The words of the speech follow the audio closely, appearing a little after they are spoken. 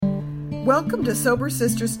Welcome to Sober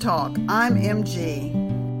Sisters Talk. I'm MG.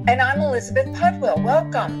 And I'm Elizabeth Pudwill.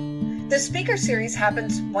 Welcome. The speaker series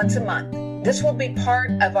happens once a month. This will be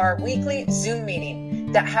part of our weekly Zoom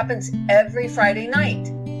meeting that happens every Friday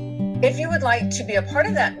night. If you would like to be a part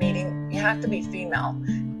of that meeting, you have to be female.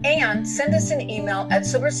 And send us an email at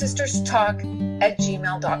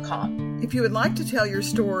sobersisterstalk@gmail.com. If you would like to tell your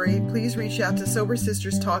story, please reach out to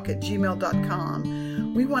sobersisterstalk@gmail.com.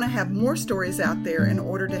 We want to have more stories out there in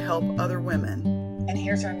order to help other women. And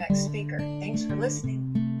here's our next speaker. Thanks for listening.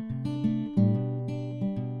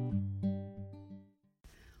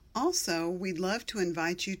 Also, we'd love to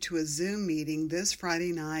invite you to a Zoom meeting this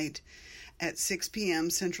Friday night at 6 p.m.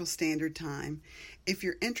 Central Standard Time. If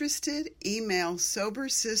you're interested, email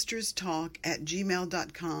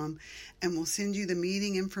sobersisterstalk@gmail.com and we'll send you the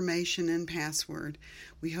meeting information and password.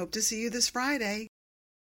 We hope to see you this Friday.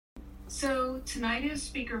 So tonight is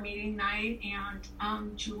speaker meeting night, and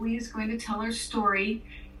Julie is going to tell her story.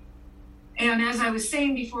 And as I was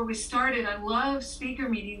saying before we started, I love speaker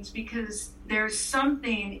meetings because there's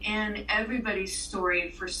something in everybody's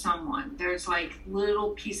story for someone. There's like little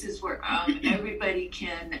pieces where everybody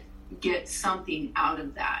can get something out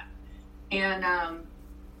of that. And,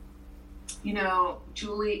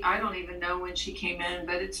 Julie, I don't even know when she came in,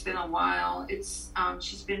 but it's been a while.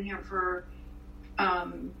 She's been here for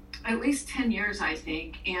at least 10 years, I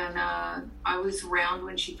think. And I was around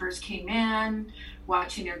when she first came in,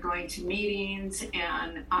 watching her going to meetings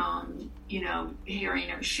and, hearing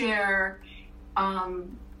her share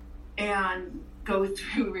and go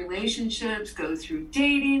through relationships, go through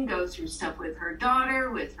dating, go through stuff with her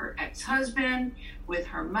daughter, with her ex-husband, with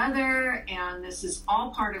her mother. And this is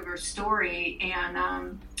all part of her story.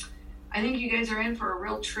 And I think you guys are in for a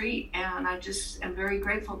real treat, and I just am very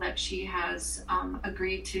grateful that she has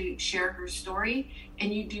agreed to share her story.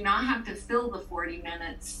 And you do not have to fill the 40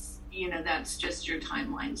 minutes, that's just your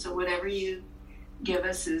timeline. So whatever you give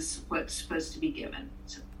us is what's supposed to be given.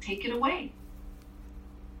 So take it away.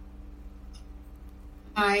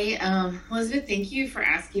 Hi, Elizabeth, thank you for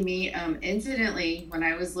asking me. Incidentally, when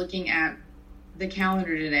I was looking at the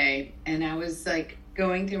calendar today and I was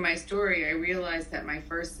going through my story, I realized that my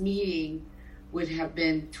first meeting would have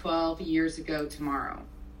been 12 years ago tomorrow.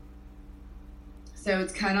 So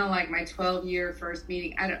it's kind of like my 12-year first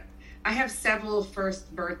meeting. I have several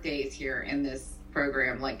first birthdays here in this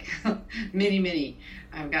program, many.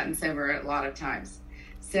 I've gotten sober a lot of times.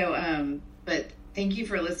 So, but thank you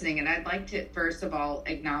for listening. And I'd like to, first of all,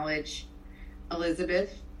 acknowledge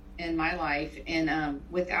Elizabeth in my life, and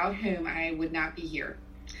without whom I would not be here.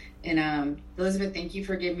 And Elizabeth, thank you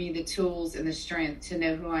for giving me the tools and the strength to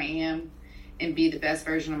know who I am and be the best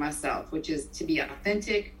version of myself, which is to be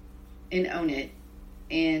authentic and own it,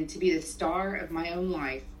 and to be the star of my own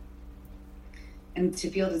life, and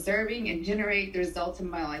to feel deserving and generate the results in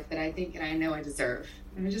my life that I think and I know I deserve.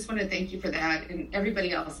 And I just want to thank you for that, and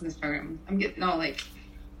everybody else in this program. I'm getting all I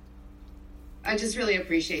just really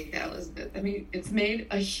appreciate that, Elizabeth. I mean, it's made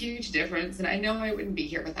a huge difference, and I know I wouldn't be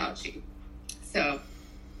here without you. So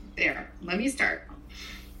there, let me start.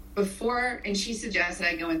 And she suggested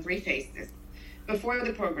I go in 3 phases. Before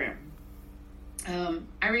the program,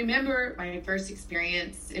 I remember my first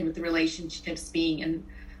experience with the relationships being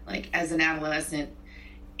as an adolescent,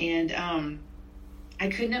 and I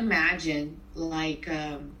couldn't imagine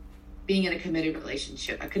being in a committed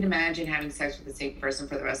relationship. I couldn't imagine having sex with the same person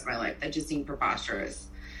for the rest of my life. That just seemed preposterous,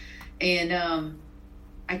 and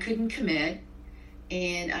I couldn't commit.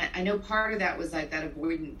 And I know part of that was that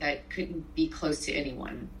avoidant that couldn't be close to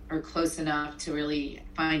anyone or close enough to really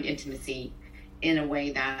find intimacy in a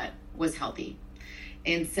way that was healthy.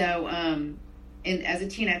 And so, and as a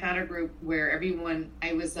teen, I found a group where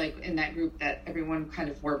I was in that group that everyone kind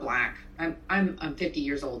of wore black. I'm 50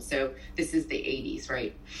 years old, so this is the 80s,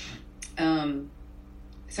 right? So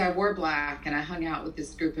I wore black, and I hung out with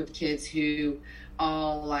this group of kids who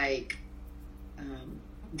all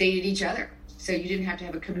dated each other. So you didn't have to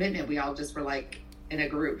have a commitment. We all just were in a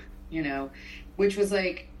group, which was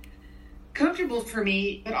comfortable for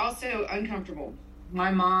me, but also uncomfortable.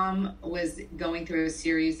 My mom was going through a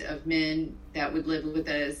series of men that would live with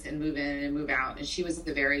us and move in and move out. And she was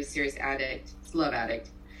a very serious love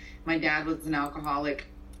addict. My dad was an alcoholic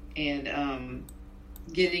and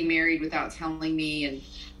getting married without telling me. And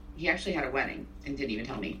he actually had a wedding and didn't even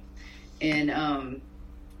tell me. And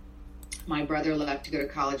my brother left to go to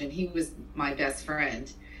college, and he was my best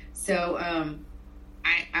friend. So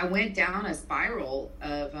I went down a spiral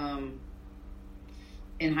of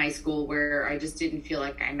in high school where I just didn't feel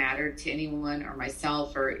like I mattered to anyone or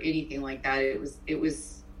myself or anything like that. It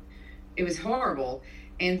was horrible.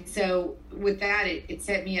 And so with that, it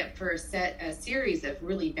set me up for a series of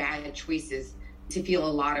really bad choices to feel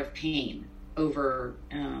a lot of pain over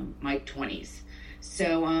my 20s.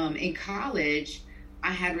 So in college,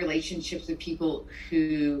 I had relationships with people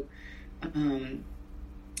who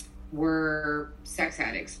were sex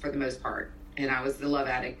addicts for the most part. And I was the love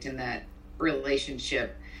addict in that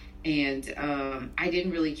relationship. And I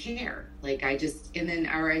didn't really care. Like I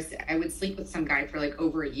would sleep with some guy for like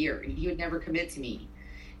over a year and he would never commit to me.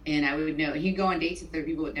 And I would know he'd go on dates with other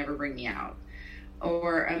people, would never bring me out.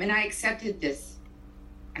 Or, and I accepted this.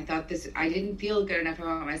 I thought I didn't feel good enough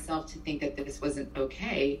about myself to think that this wasn't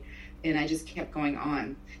okay. And I just kept going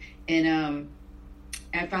on. And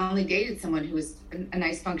I finally dated someone who was a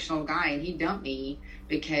nice functional guy, and he dumped me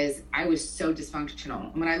because I was so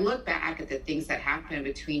dysfunctional. When I look back at the things that happened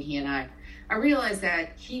between he and I realized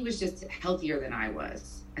that he was just healthier than I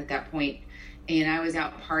was at that point. And I was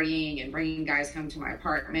out partying and bringing guys home to my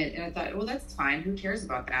apartment. And I thought, well, that's fine. Who cares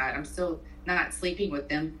about that? I'm still not sleeping with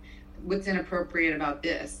them. What's inappropriate about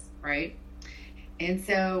this, right? And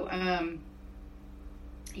so,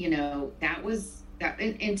 that was that.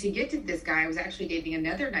 And to get to this guy, I was actually dating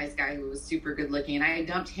another nice guy who was super good looking. And I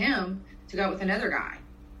dumped him to go out with another guy.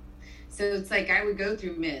 So it's like I would go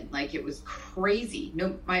through men. Like it was crazy.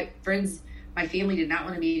 No, my friends... My family did not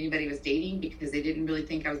want to meet anybody I was dating because they didn't really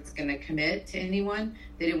think I was going to commit to anyone.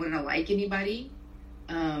 They didn't want to like anybody.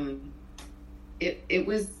 It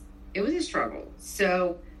was a struggle.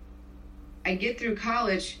 So I get through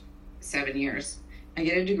college, 7 years. I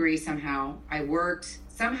get a degree somehow. I worked.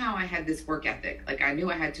 Somehow I had this work ethic. Like I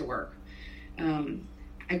knew I had to work.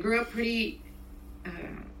 I grew up pretty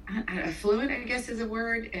affluent, I guess is a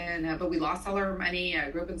word. And but we lost all our money.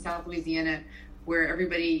 I grew up in South Louisiana, where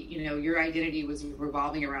everybody, your identity was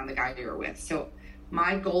revolving around the guy you were with. So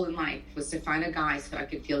my goal in life was to find a guy so I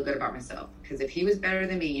could feel good about myself. Because if he was better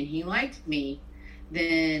than me and he liked me,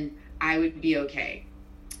 then I would be okay.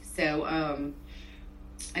 So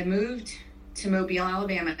I moved to Mobile,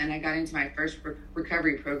 Alabama, and I got into my first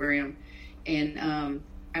recovery program. And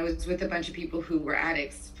I was with a bunch of people who were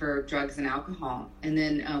addicts for drugs and alcohol. And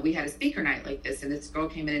then we had a speaker night like this, and this girl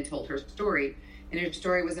came in and told her story. And her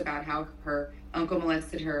story was about how her uncle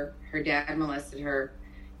molested her, her dad molested her,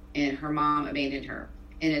 and her mom abandoned her.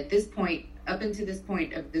 And at this point, up until this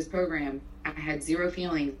point of this program, I had zero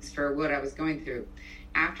feelings for what I was going through.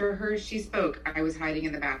 After she spoke, I was hiding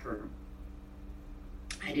in the bathroom.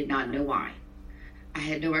 I did not know why. I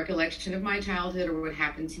had no recollection of my childhood or what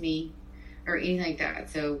happened to me or anything like that.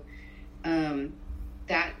 So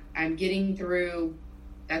that I'm getting through,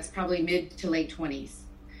 that's probably mid to late 20s.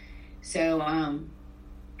 So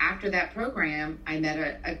after that program, I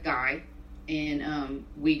met a guy, and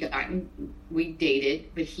we dated,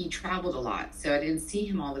 but he traveled a lot, so I didn't see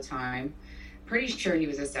him all the time. Pretty sure he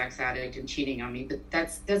was a sex addict and cheating on me, but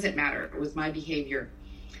that doesn't matter. It was my behavior.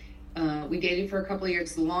 We dated for a couple of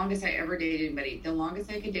years. The longest I ever dated anybody, the longest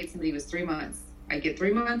I could date somebody was 3 months. I'd get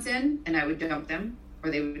 3 months in, and I would dump them, or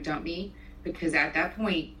they would dump me, because at that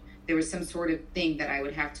point, there was some sort of thing that I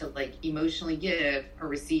would have to like emotionally give or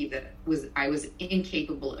receive that I was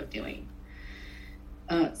incapable of doing.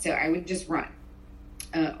 So I would just run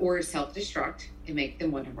or self-destruct and make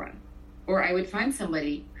them want to run. Or I would find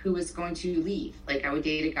somebody who was going to leave. Like I would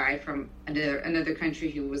date a guy from another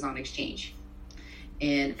country who was on exchange.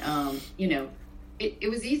 And, it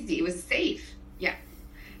was easy. It was safe. Yeah.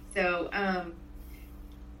 So and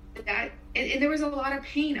there was a lot of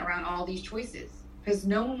pain around all these choices, because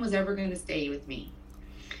no one was ever going to stay with me.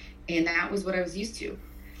 And that was what I was used to.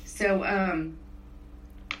 So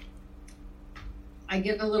I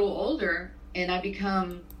get a little older, and I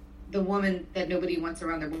become the woman that nobody wants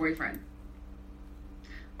around their boyfriend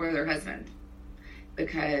or their husband,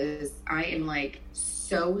 because I am like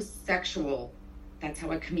so sexual. That's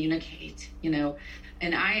how I communicate, And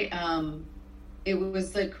it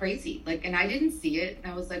was like crazy. Like, and I didn't see it.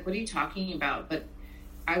 And I was like, what are you talking about? But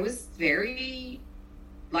I was very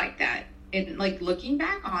like that. And like looking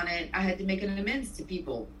back on it, I had to make an amends to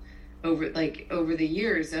people over the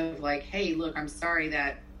years of like, hey, look, I'm sorry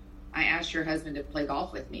that I asked your husband to play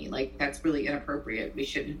golf with me. Like, that's really inappropriate. We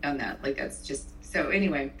shouldn't have done that. Like, that's just, so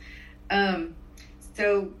anyway.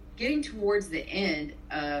 So getting towards the end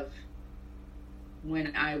of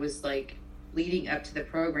when I was like leading up to the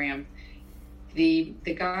program, the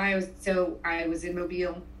guy I was in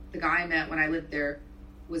Mobile. The guy I met when I lived there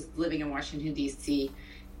was living in Washington, D.C.,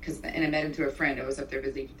 and I met him through a friend. I was up there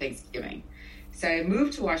visiting for Thanksgiving. So I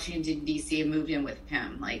moved to Washington, D.C. and moved in with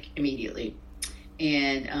him, like, immediately.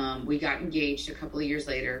 And we got engaged a couple of years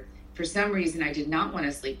later. For some reason, I did not want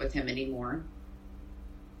to sleep with him anymore.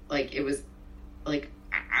 Like, it was, like,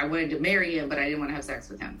 I wanted to marry him, but I didn't want to have sex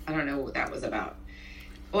with him. I don't know what that was about.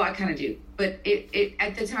 Well, I kind of do, but it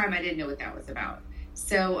at the time I didn't know what that was about.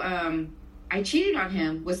 So I cheated on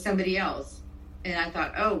him with somebody else, and I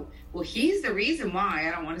thought, oh, well, he's the reason why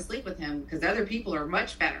I don't want to sleep with him, because other people are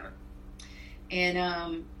much better.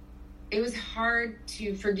 And it was hard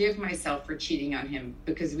to forgive myself for cheating on him,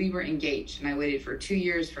 because we were engaged, and I waited for 2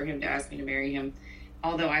 years for him to ask me to marry him,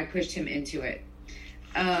 although I pushed him into it.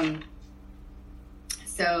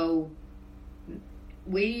 So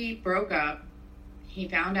we broke up. He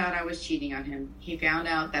found out I was cheating on him. He found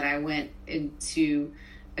out that I went into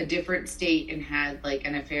a different state and had like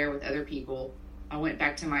an affair with other people. I went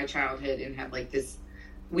back to my childhood and had like this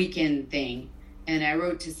weekend thing. And I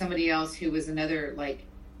wrote to somebody else who was another like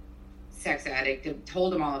sex addict and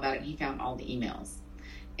told him all about it. And he found all the emails,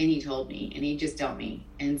 and he told me, and he just dumped me.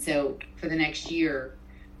 And so for the next year,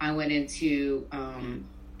 I went into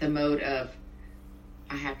the mode of,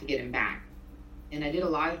 I have to get him back. And I did a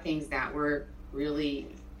lot of things that were really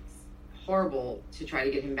horrible to try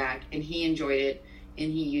to get him back. And he enjoyed it,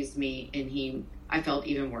 and he used me, and I felt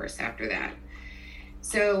even worse after that.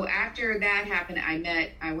 So after that happened,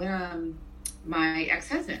 I went on my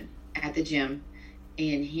ex-husband at the gym,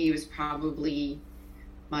 and he was probably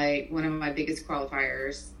one of my biggest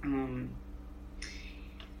qualifiers.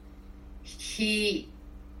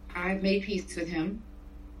 I've made peace with him.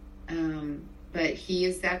 But he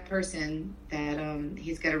is that person that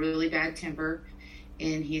he's got a really bad temper,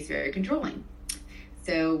 and he's very controlling.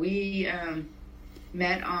 So we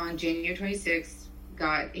met on January 26th,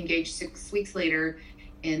 got engaged 6 weeks later,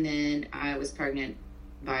 and then I was pregnant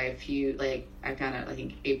by I found out, I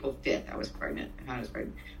think April 5th, I was pregnant.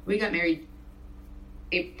 We got married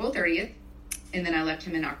April 30th, and then I left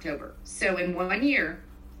him in October. So in 1 year,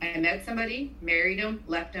 I met somebody, married him,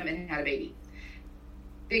 left him, and had a baby.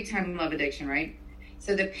 Big time love addiction, right?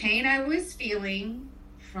 So the pain I was feeling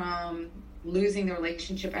from losing the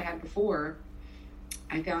relationship I had before,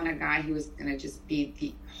 I found a guy who was going to just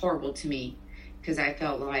be horrible to me, because I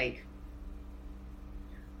felt like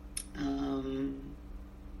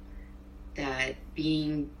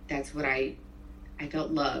that's what I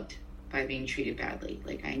felt loved by being treated badly.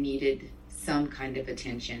 Like I needed some kind of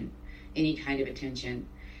attention, any kind of attention.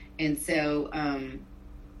 And so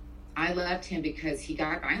I left him because he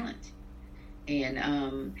got violent,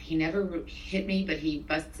 and he never hit me, but he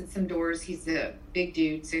busted some doors. He's a big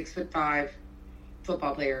dude, 6'5",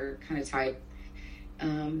 football player kind of type.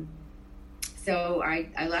 So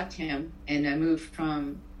I left him, and I moved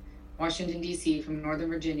from Washington, D.C., from Northern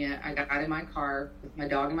Virginia. I got in my car with my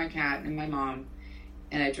dog and my cat and my mom,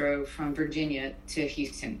 and I drove from Virginia to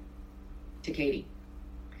Houston, to Katy.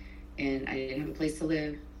 And I didn't have a place to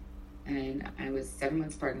live, and I was 7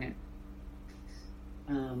 months pregnant.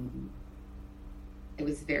 It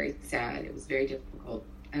was very sad. It was very difficult.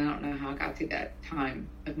 And I don't know how I got through that time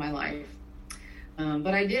of my life.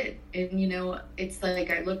 But I did. And, it's like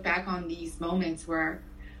I look back on these moments where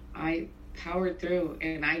I powered through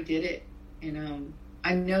and I did it. And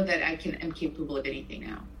I know that I'm capable of anything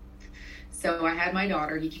now. So I had my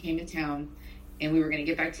daughter. He came to town, and we were going to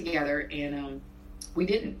get back together, and we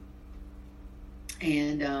didn't.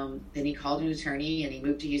 And then he called an attorney, and he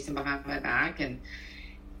moved to Houston behind my back and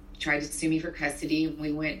tried to sue me for custody.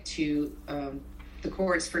 We went to the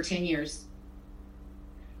courts for 10 years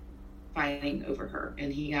fighting over her.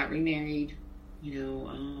 And he got remarried,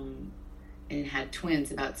 and had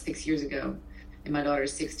twins about 6 years ago. And my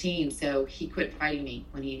daughter's 16, so he quit fighting me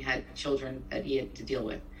when he had children that he had to deal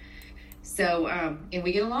with. So, and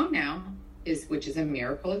we get along now, which is a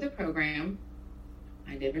miracle of the program.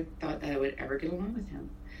 I never thought that I would ever get along with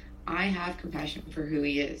him. I have compassion for who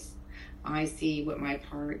he is. I see what my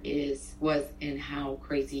part was and how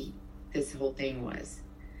crazy this whole thing was.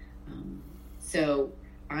 So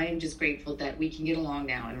I am just grateful that we can get along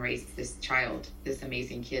now and raise this child, this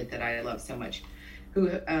amazing kid that I love so much, who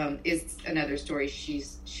is another story.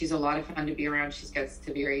 She's a lot of fun to be around. She's got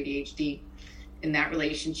severe ADHD, and that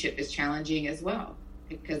relationship is challenging as well,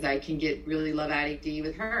 because I can get really love addicty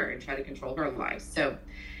with her and try to control her life. So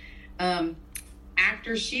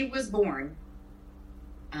after she was born,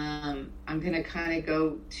 I'm going to kind of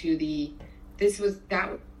go to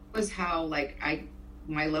that was how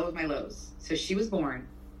my low of my lows. So she was born,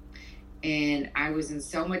 and I was in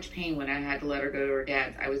so much pain when I had to let her go to her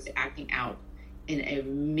dad's. I was acting out in a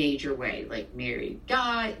major way, like married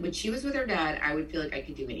guy. When she was with her dad, I would feel like I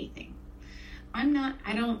could do anything. I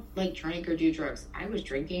don't like drink or do drugs. I was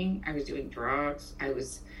drinking. I was doing drugs. I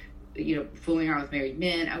was, fooling around with married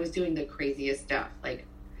men. I was doing the craziest stuff. Like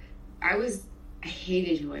I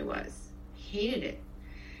hated who I was. Hated it.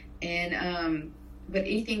 And but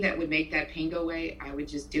anything that would make that pain go away, I would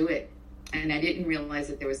just do it. And I didn't realize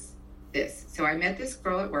that there was this. So I met this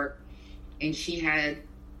girl at work, and she had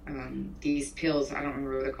these pills. I don't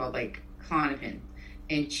remember what they're called, like Klonopin.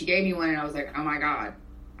 And she gave me one, and I was like, oh my God,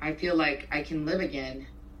 I feel like I can live again.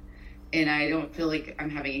 And I don't feel like I'm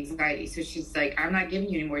having anxiety. So she's like, I'm not giving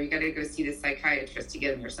you anymore. You got to go see the psychiatrist to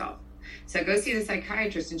get them yourself. So I go see the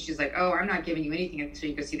psychiatrist, and she's like, oh, I'm not giving you anything until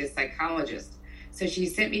you go see the psychologist. So she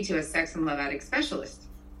sent me to a sex and love addict specialist.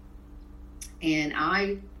 And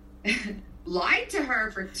I lied to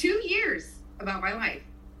her for 2 years about my life.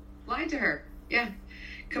 Lied to her. Yeah.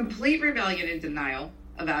 Complete rebellion and denial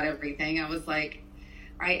about everything. I was like,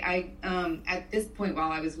 I at this point,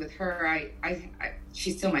 while I was with her,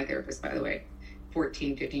 she's still my therapist, by the way,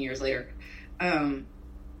 14, 15 years later,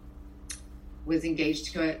 was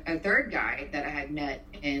engaged to a third guy that I had met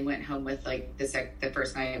and went home with, like the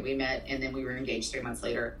first night we met. And then we were engaged 3 months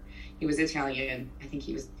later. He was Italian. I think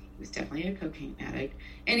he was definitely a cocaine addict.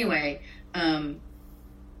 Anyway, I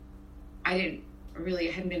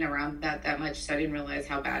hadn't been around that much, so I didn't realize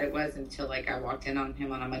how bad it was until like I walked in on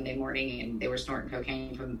him on a Monday morning, and they were snorting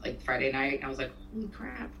cocaine from like Friday night, and I was like, holy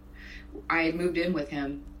crap. I had moved in with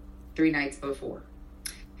him 3 nights before.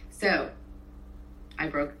 So I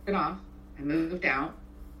broke it off. I moved out,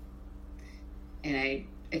 and I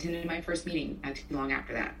attended my first meeting not too long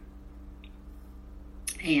after that.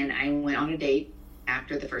 And I went on a date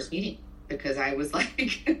after the first meeting because I was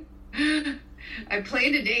like, I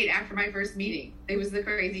planned a date after my first meeting. It was the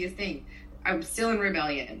craziest thing. I'm still in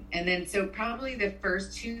rebellion. And then, so probably the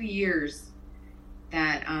first 2 years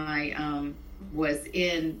that I was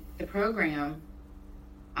in the program,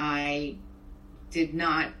 I did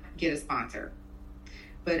not get a sponsor.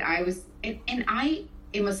 But I was, and I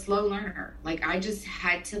am a slow learner. Like, I just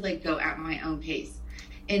had to like go at my own pace.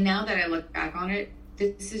 And now that I look back on it,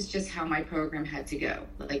 this is just how my program had to go.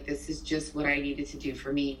 Like, this is just what I needed to do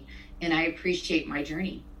for me. And I appreciate my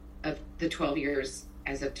journey of the 12 years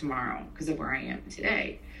as of tomorrow because of where I am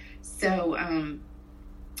today. So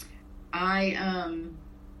I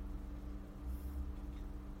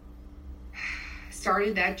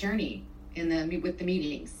started that journey with the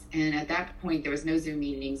meetings. And at that point, there was no Zoom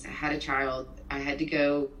meetings. I had a child. I had to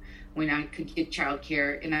go when I could get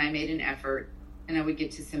childcare, and I made an effort, and I would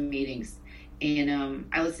get to some meetings. And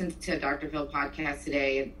I listened to a Dr. Phil podcast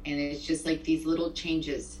today, and it's just like these little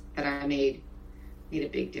changes that I made a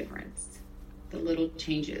big difference. The little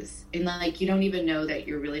changes. And like, you don't even know that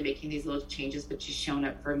you're really making these little changes, but just showing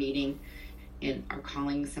up for a meeting and or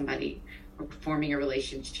calling somebody or forming a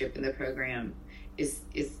relationship in the program is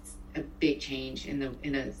a big change in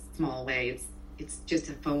a small way. It's just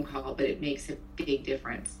a phone call, but it makes a big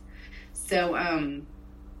difference. So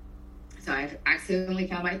I accidentally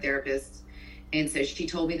found my therapist. And so she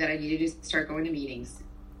told me that I needed to start going to meetings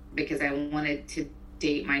because I wanted to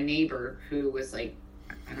date my neighbor who was like,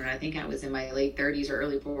 I don't know, I think I was in my late 30s or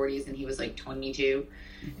early 40s, and he was like 22.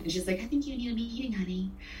 And she's like, I think you need a meeting,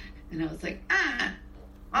 honey. And I was like,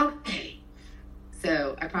 okay.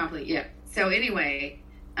 So I promptly, So anyway,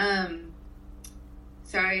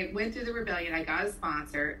 so I went through the rebellion. I got a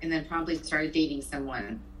sponsor, and then promptly started dating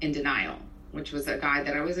someone in denial, which was a guy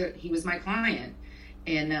that he was my client.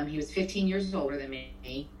 And he was 15 years older than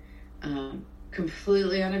me,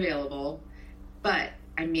 completely unavailable. But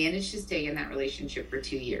I managed to stay in that relationship for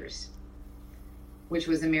 2 years, which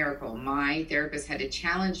was a miracle. My therapist had to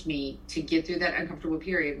challenge me to get through that uncomfortable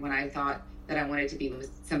period when I thought that I wanted to be with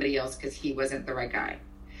somebody else because he wasn't the right guy.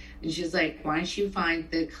 And she's like, why don't you find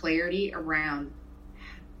the clarity around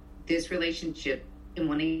this relationship and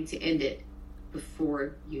wanting to end it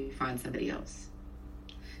before you find somebody else?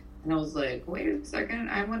 And I was like, wait a second,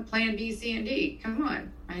 I want plan B, C, and D. Come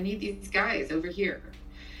on, I need these guys over here.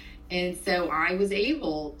 And so I was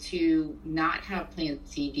able to not have plan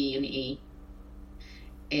C, D, and E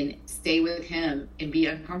and stay with him and be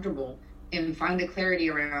uncomfortable and find the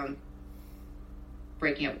clarity around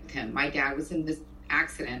breaking up with him. My dad was in this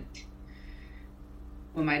accident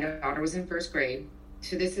when my daughter was in first grade.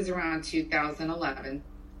 So this is around 2011.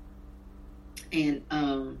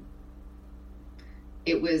 And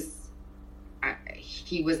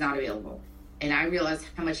he was not available. And I realized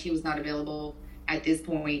how much he was not available at this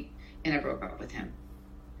point, and I broke up with him.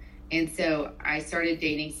 And so I started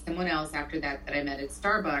dating someone else after that I met at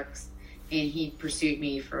Starbucks, and he pursued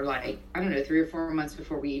me for 3 or 4 months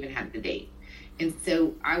before we even had the date. And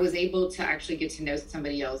so I was able to actually get to know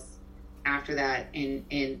somebody else after that,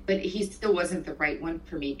 but he still wasn't the right one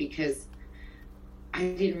for me because I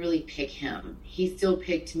didn't really pick him. He still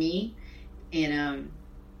picked me, and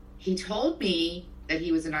he told me that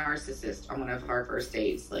he was a narcissist on one of our first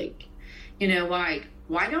dates.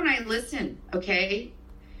 why don't I listen? Okay.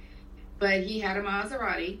 But he had a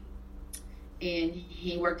Maserati and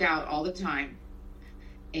he worked out all the time.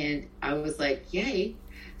 And I was like, yay.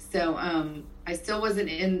 So I still wasn't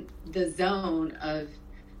in the zone of,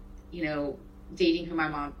 dating who my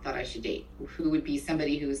mom thought I should date, who would be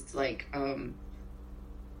somebody who's like,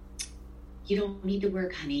 you don't need to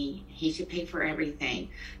work, honey. He should pay for everything.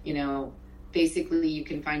 Basically you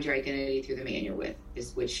can find your identity through the man you're with,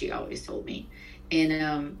 is what she always told me.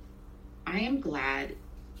 And I am glad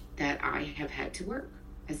that I have had to work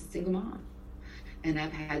as a single mom. And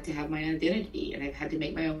I've had to have my identity, and I've had to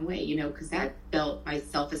make my own way, because that built my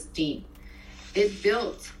self-esteem. It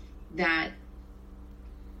built the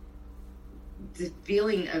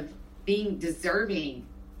feeling of being deserving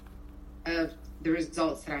of the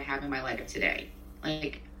results that I have in my life today.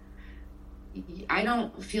 Like, I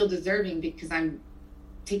don't feel deserving because I'm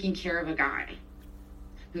taking care of a guy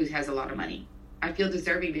who has a lot of money. I feel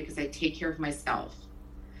deserving because I take care of myself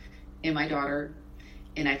and my daughter.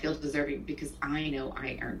 And I feel deserving because I know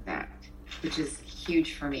I earned that, which is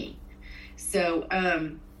huge for me. So,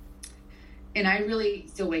 and I really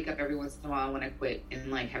still wake up every once in a while when I quit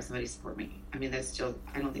and have somebody support me. I mean, that's still,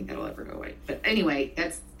 I don't think that'll ever go away. But anyway,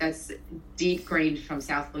 that's deep grained from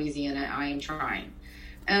South Louisiana. I am trying.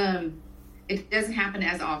 It doesn't happen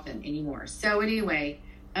as often anymore. So anyway,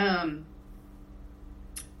 that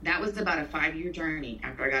was about a 5-year journey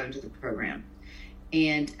after I got into the program.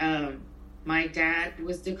 And, my dad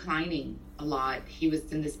was declining a lot. He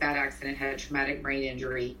was in this bad accident, had a traumatic brain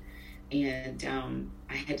injury, and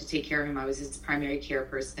I had to take care of him. I was his primary care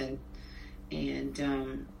person,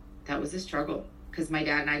 and that was a struggle because my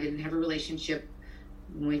dad and I didn't have a relationship.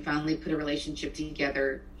 When we finally put a relationship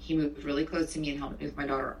together, he moved really close to me and helped me with my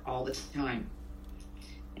daughter all the time.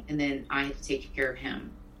 And then I had to take care of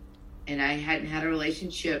him. And I hadn't had a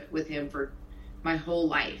relationship with him for my whole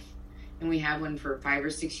life. And we had one for 5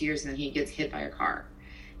 or 6 years, and then he gets hit by a car.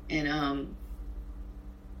 And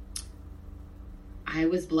I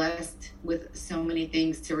was blessed with so many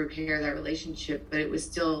things to repair that relationship, but it was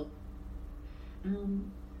still,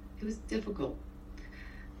 it was difficult.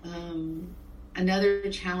 Another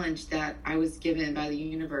challenge that I was given by the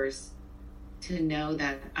universe to know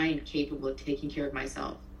that I am capable of taking care of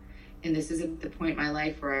myself. And this is at the point in my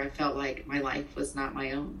life where I felt like my life was not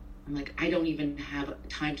my own. I'm like, I don't even have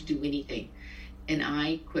time to do anything. And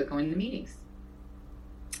I quit going to meetings.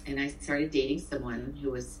 And I started dating someone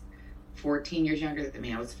who was 14 years younger than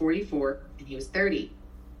me. I was 44 and he was 30.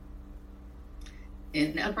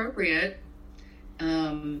 Inappropriate.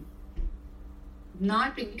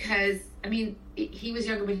 Not because, he was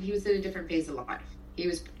younger, but he was at a different phase of life. He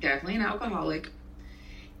was definitely an alcoholic.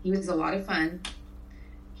 He was a lot of fun.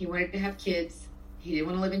 He wanted to have kids. He didn't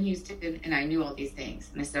want to live in Houston, and I knew all these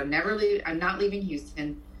things. And I said, I'm not leaving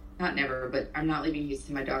Houston. Not never, but I'm not leaving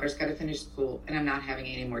Houston. My daughter's got to finish school, and I'm not having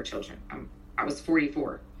any more children. I was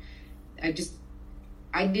 44. I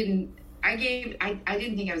didn't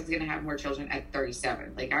think I was going to have more children at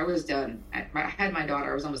 37. I was done. I had my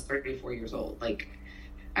daughter. I was almost 34 years old.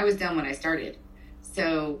 I was done when I started.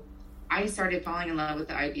 So I started falling in love with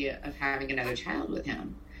the idea of having another child with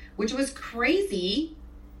him, which was crazy.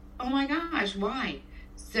 Oh my gosh, why?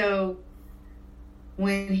 So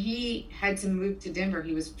when he had to move to Denver,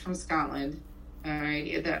 he was from Scotland. All right,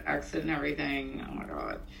 he had that accent and everything. Oh my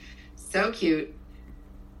God. So cute.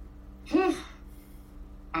 Whew.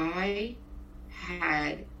 I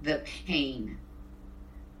had the pain.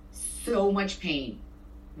 So much pain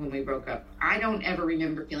when we broke up. I don't ever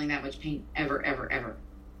remember feeling that much pain ever, ever, ever.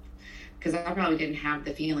 Because I probably didn't have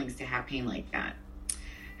the feelings to have pain like that.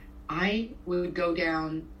 I would go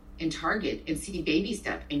down in Target and see baby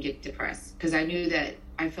stuff and get depressed because I knew that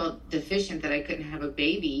I felt deficient, that I couldn't have a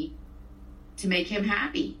baby to make him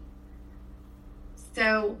happy.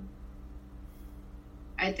 So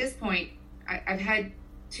at this point, I've had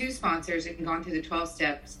 2 sponsors and gone through the 12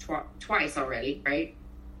 steps twice already, right?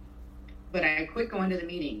 But I quit going to the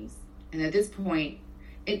meetings. And at this point,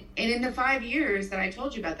 and in the 5 years that I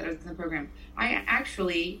told you about that I was in the program, I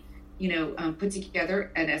actually, put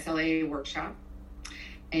together an SLA workshop.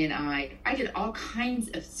 And I did all kinds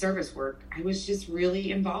of service work. I was just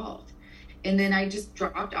really involved. And then I just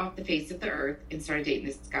dropped off the face of the earth and started dating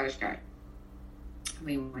this Scottish guy.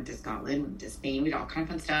 We went to Scotland, went to Spain, we did all kinds of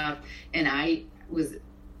fun stuff. And I was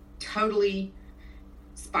totally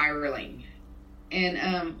spiraling.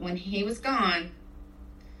 And when he was gone,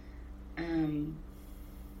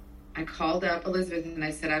 I called up Elizabeth and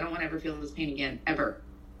I said, I don't want to ever feel this pain again, ever.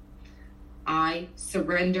 I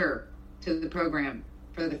surrender to the program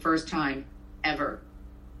for the first time ever.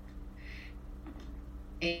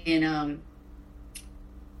 And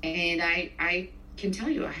And I can tell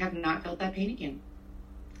you, I have not felt that pain again.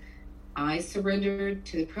 I surrendered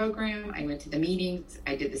to the program. I went to the meetings.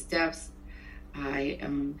 I did the steps. I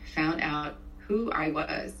found out who I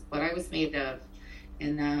was, what I was made of.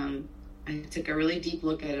 And I took a really deep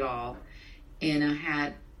look at it all. And I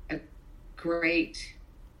had a great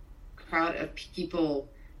crowd of people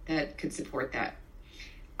that could support that.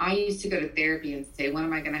 I used to go to therapy and say, when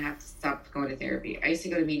am I going to have to stop going to therapy? I used to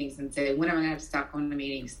go to meetings and say, when am I going to have to stop going to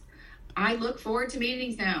meetings? I look forward to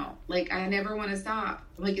meetings now. Like, I never want to stop.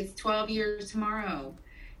 Like, it's 12 years tomorrow.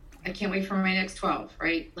 I can't wait for my next 12,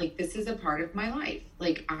 right? Like, this is a part of my life.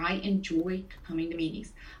 Like, I enjoy coming to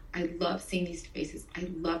meetings. I love seeing these faces. I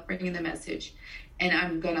love bringing the message. And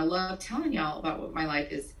I'm going to love telling y'all about what my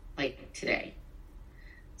life is like today.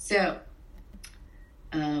 So,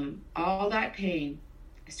 all that pain,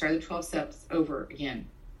 I started 12 steps over again.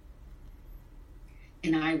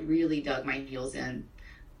 And I really dug my heels in.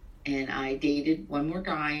 And I dated one more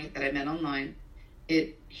guy that I met online.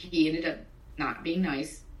 He ended up not being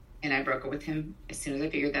nice, and I broke up with him as soon as I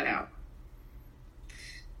figured that out.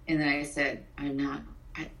 And then I said,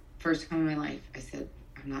 first time in my life, I said,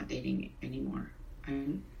 I'm not dating anymore.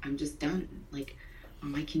 I'm just done. Like,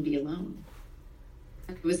 I can be alone.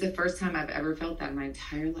 It was the first time I've ever felt that in my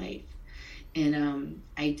entire life. And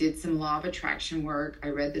I did some law of attraction work. I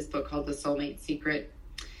read this book called The Soulmate Secret.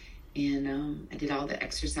 And I did all the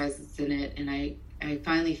exercises in it, and I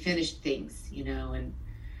finally finished things, and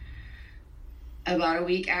about a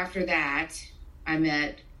week after that, I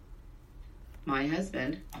met my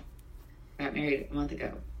husband. Got married a month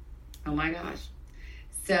ago. Oh my gosh.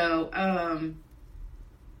 So,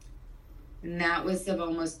 and that was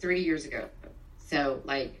almost 3 years ago. So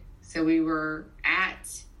we were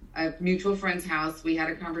at a mutual friend's house. We had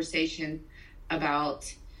a conversation about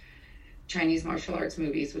Chinese martial arts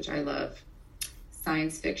movies, which I love,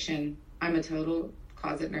 science fiction. I'm a total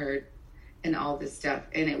closet nerd and all this stuff.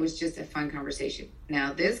 And it was just a fun conversation.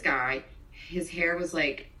 Now, this guy, his hair was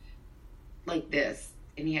like this,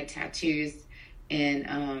 and he had tattoos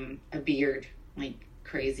and a beard, like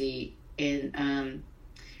crazy. And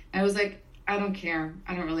I was like, I don't care.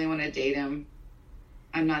 I don't really want to date him.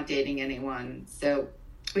 I'm not dating anyone, so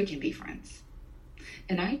we can be friends.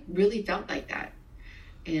 And I really felt like that.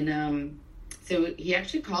 And so he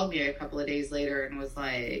actually called me a couple of days later and was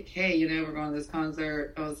like, hey, we're going to this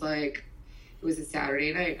concert. I was like, it was a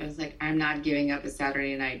Saturday night. I was like, I'm not giving up a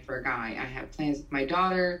Saturday night for a guy. I have plans with my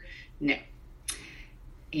daughter. No.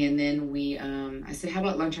 And then I said, how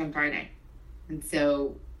about lunch on Friday? And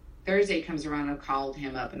so Thursday comes around, I called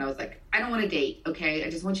him up and I was like, I don't want to date. Okay.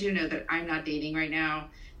 I just want you to know that I'm not dating right now,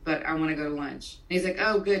 but I want to go to lunch. And he's like,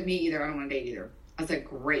 oh, good. Me either. I don't want to date either. I was like,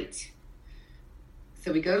 great.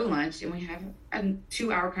 So we go to lunch and we have a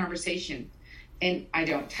 2-hour conversation, and I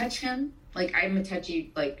don't touch him. Like, I'm a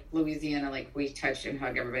touchy, like Louisiana, like we touch and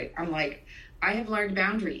hug everybody. I'm like, I have learned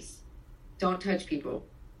boundaries. Don't touch people,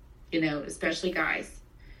 especially guys.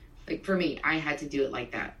 Like, for me, I had to do it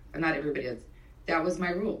like that. And not everybody does. That was my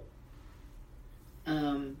rule.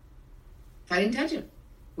 So I didn't touch him.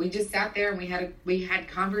 We just sat there and we had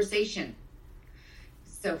conversation.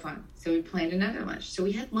 So fun. So we planned another lunch. So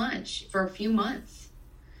we had lunch for a few months,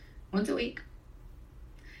 once a week.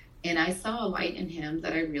 And I saw a light in him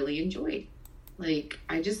that I really enjoyed. Like,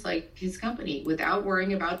 I just liked his company without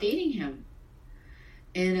worrying about dating him.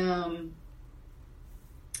 And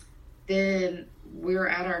then we were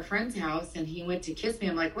at our friend's house and he went to kiss me.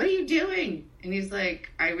 I'm like, what are you doing? And he's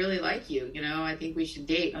like, I really like you. I think we should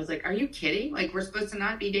date. I was like, are you kidding? Like, we're supposed to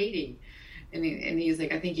not be dating. And he's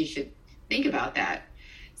like, I think you should think about that.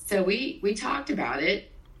 So we talked about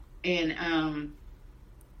it, and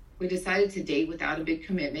we decided to date without a big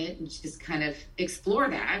commitment and just kind of explore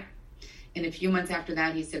that. And a few months after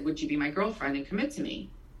that, he said, would you be my girlfriend and commit to me?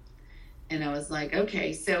 And I was like,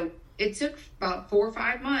 okay. So it took about 4 or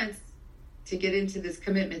 5 months to get into this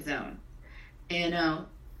commitment zone.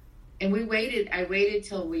 And we waited. I waited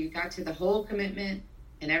till we got to the whole commitment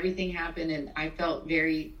and everything happened. And I felt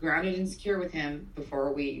very grounded and secure with him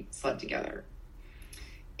before we slept together.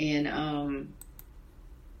 And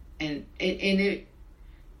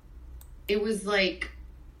it was like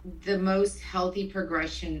the most healthy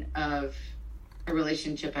progression of a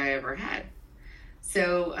relationship I ever had.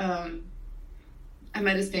 So I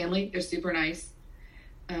met his family. They're super nice.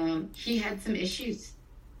 He had some issues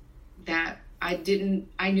that I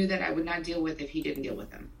knew that I would not deal with if he didn't deal with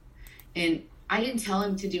them. And I didn't tell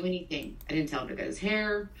him to do anything. I didn't tell him to cut his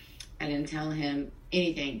hair. I didn't tell him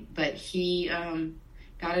anything, but he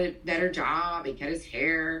got a better job. He cut his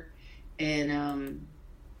hair, and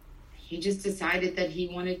he just decided that he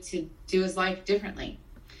wanted to do his life differently.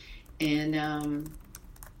 And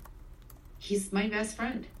he's my best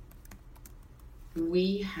friend.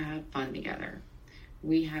 We have fun together.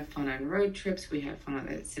 We have fun on road trips. We have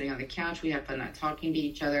fun sitting on the couch. We have fun not talking to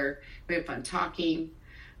each other. We have fun talking.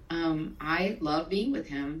 I love being with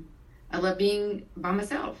him. I love being by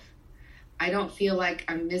myself. I don't feel like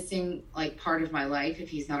I'm missing like part of my life if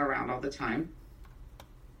he's not around all the time.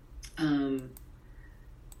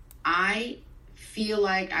 I feel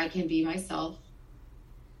like I can be myself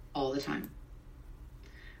all the time.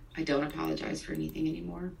 I don't apologize for anything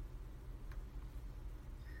anymore.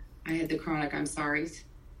 I had the chronic I'm sorry's.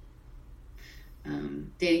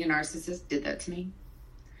 Dating a narcissist did that to me.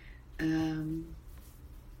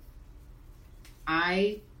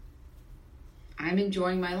 I'm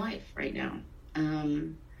enjoying my life right now.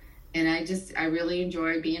 And I really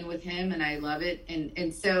enjoy being with him, and I love it.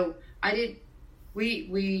 And so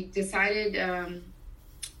we decided,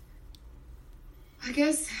 I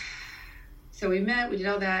guess, so we met, we did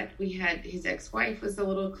all that. We had, his ex-wife was a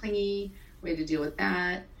little clingy. We had to deal with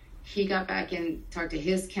that. He got back and talked to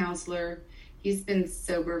his counselor. He's been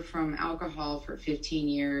sober from alcohol for 15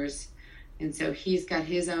 years. And so he's got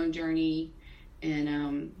his own journey,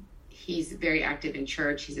 and he's very active in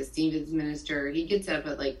church. He's a Stevens minister. He gets up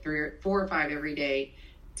at like 4 or 5 every day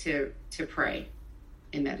to pray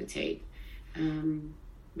and meditate,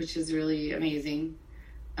 which is really amazing.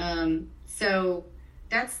 So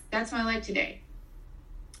that's my life today.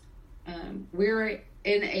 We're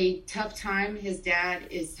in a tough time. His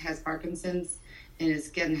dad has Parkinson's and is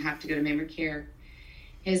going to have to go to memory care.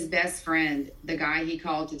 His best friend, the guy he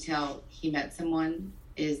called to tell he met someone,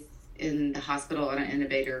 is in the hospital on an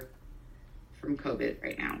intubator from COVID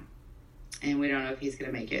right now. And we don't know if he's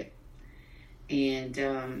going to make it.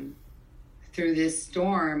 And through this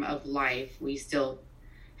storm of life, we still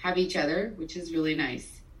have each other, which is really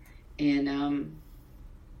nice. And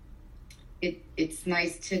it's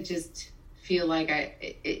nice to just feel like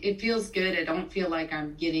it feels good. I don't feel like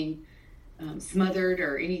I'm getting smothered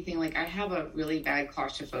or anything. Like, I have a really bad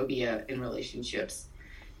claustrophobia in relationships.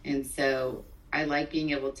 And so I like being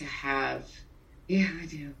able to have, yeah, I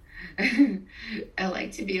do. I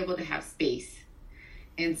like to be able to have space.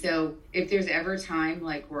 And so if there's ever time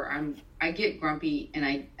like where I get grumpy and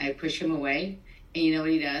I push him away, and you know what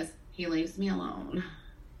he does? He leaves me alone.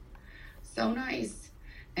 So nice.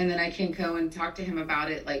 And then I can go and talk to him about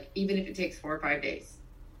it, like, even if it takes 4 or 5 days.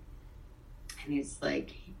 And he's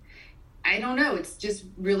like, I don't know. It's just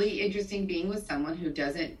really interesting being with someone who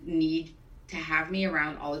doesn't need to have me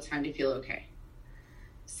around all the time to feel okay.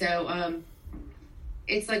 So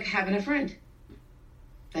it's like having a friend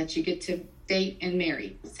that you get to date and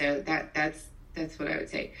marry. So that's what I would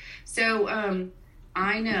say. So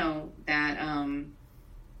I know that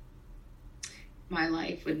my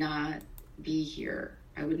life would not be here.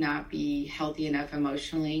 I would not be healthy enough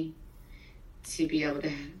emotionally to be able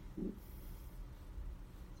to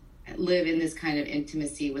live in this kind of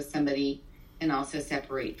intimacy with somebody and also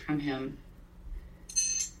separate from him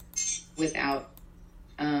without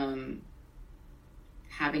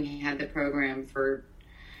having had the program for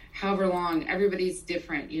however long. Everybody's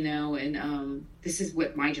different, you know, and this is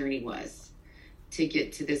what my journey was to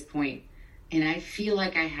get to this point. And I feel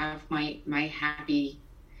like I have my happy,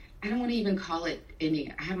 I don't want to even call it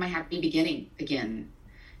ending. I have my happy beginning again.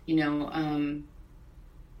 You know,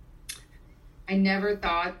 I never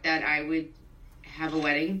thought that I would have a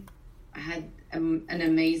wedding. I had an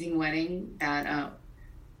amazing wedding that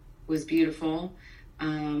was beautiful.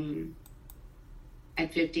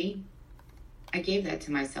 At 50, I gave that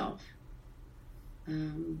to myself,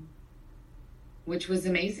 which was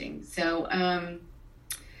amazing. So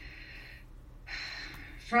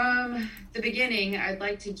from the beginning, I'd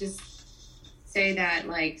like to just say that,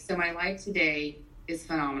 like, so my life today is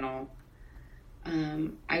phenomenal.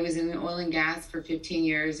 I was in oil and gas for 15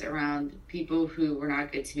 years around people who were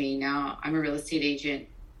not good to me. Now I'm a real estate agent.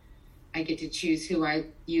 I get to choose who I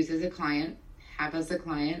use as a client, have as a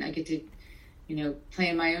client. I get to, you know,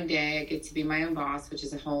 plan my own day. I get to be my own boss, which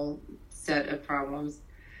is a whole set of problems.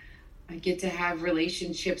 I get to have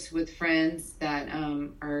relationships with friends that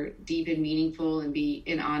are deep and meaningful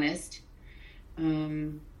and honest.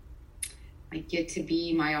 I get to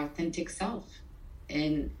be my authentic self.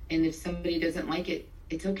 And if somebody doesn't like it,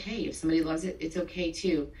 it's okay. If somebody loves it, it's okay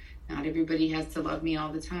too. Not everybody has to love me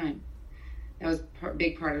all the time. That was a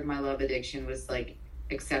big part of my love addiction, was like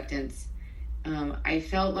acceptance. I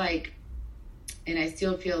felt like, and I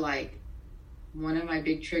still feel like, one of my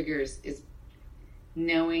big triggers is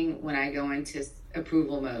knowing when I go into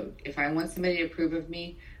approval mode. If I want somebody to approve of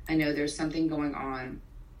me, I know there's something going on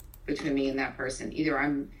between me and that person. Either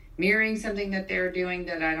I'm mirroring something that they're doing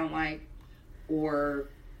that I don't like, or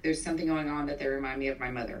there's something going on that they remind me of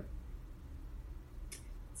my mother.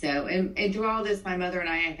 So, and through all this, my mother and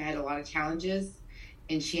I have had a lot of challenges,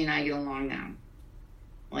 and she and I get along now.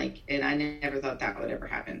 And I never thought that would ever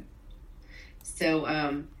happen.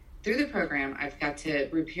 So, through the program, I've got to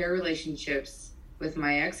repair relationships with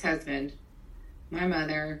my ex-husband, my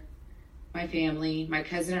mother, my family. My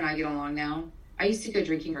cousin and I get along now. I used to go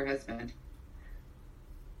drinking with her husband,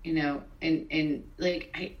 and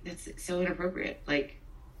that's so inappropriate.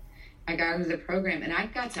 I got into the program, and I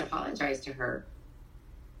got to apologize to her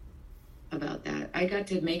about that. I got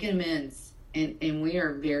to make amends, and we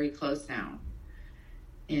are very close now.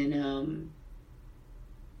 And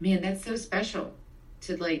man, that's so special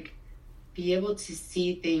to be able to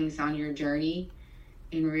see things on your journey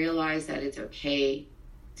and realize that it's okay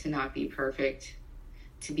to not be perfect,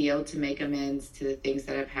 to be able to make amends to the things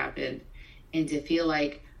that have happened, and to feel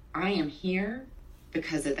like I am here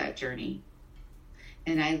because of that journey.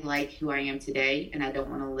 And I like who I am today, and I don't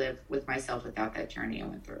want to live with myself without that journey I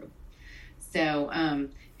went through. So,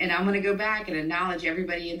 and I'm going to go back and acknowledge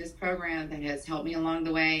everybody in this program that has helped me along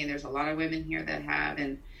the way. And there's a lot of women here that have,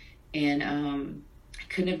 and I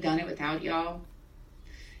couldn't have done it without y'all.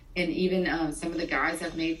 And even some of the guys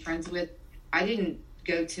I've made friends with, I didn't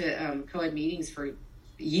go to co-ed meetings for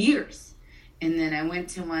years. And then I went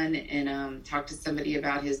to one and talked to somebody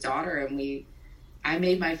about his daughter, and I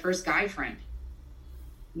made my first guy friend.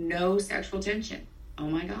 No sexual tension. Oh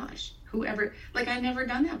my gosh. Whoever, I never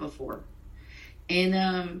done that before. And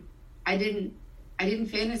I didn't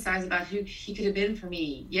fantasize about who he could have been for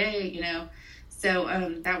me. Yay,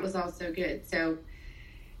 So that was also good. So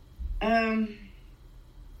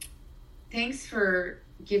thanks for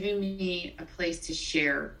giving me a place to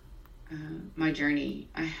share my journey.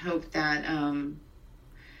 I hope that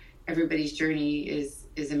everybody's journey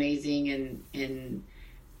is amazing, and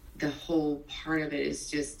the whole part of it is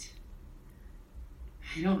just,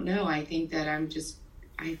 I don't know. I think that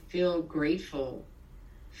I feel grateful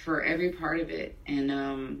for every part of it.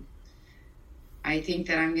 And I think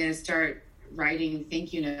that I'm going to start writing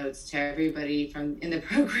thank you notes to everybody from in the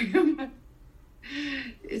program.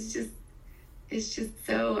 It's just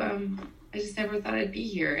so, I just never thought I'd be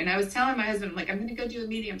here. And I was telling my husband, I'm going to go do a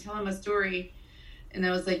meeting. I'm telling my story. And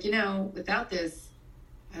I was like, without this,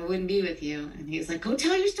 I wouldn't be with you. And he's like, go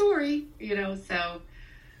tell your story, so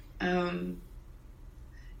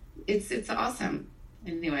it's awesome.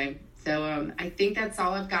 Anyway, so I think that's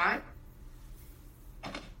all I've got.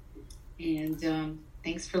 And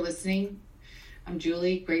thanks for listening. I'm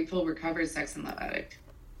Julie, grateful, recovered sex and love addict.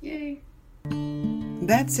 Yay.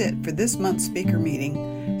 That's it for this month's speaker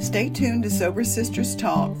meeting. Stay tuned to Sober Sisters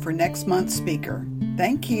Talk for next month's speaker.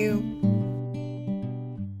 Thank you.